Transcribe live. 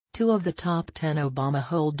2 of the top 10 Obama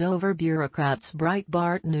holdover bureaucrats.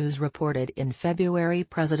 Breitbart News reported in February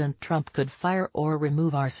President Trump could fire or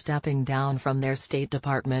remove or stepping down from their State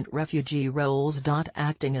Department refugee roles.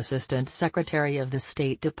 Acting Assistant Secretary of the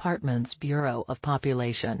State Department's Bureau of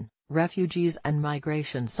Population, Refugees and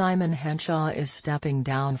Migration Simon Henshaw is stepping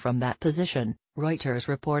down from that position, Reuters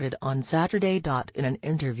reported on Saturday. In an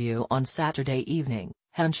interview on Saturday evening,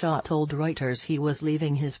 Henshaw told Reuters he was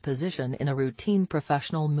leaving his position in a routine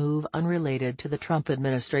professional move unrelated to the Trump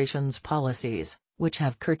administration's policies, which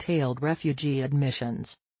have curtailed refugee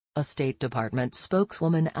admissions. A State Department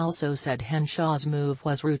spokeswoman also said Henshaw's move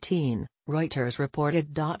was routine, Reuters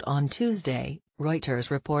reported. On Tuesday,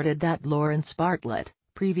 Reuters reported that Lawrence Bartlett,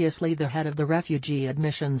 previously the head of the Refugee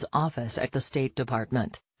Admissions Office at the State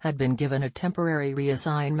Department, had been given a temporary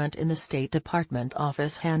reassignment in the State Department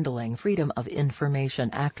office handling Freedom of Information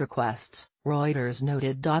Act requests, Reuters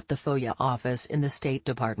noted. The FOIA office in the State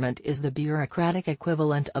Department is the bureaucratic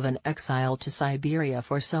equivalent of an exile to Siberia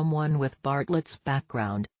for someone with Bartlett's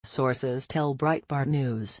background, sources tell Breitbart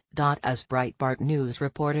News. As Breitbart News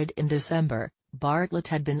reported in December, Bartlett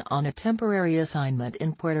had been on a temporary assignment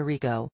in Puerto Rico,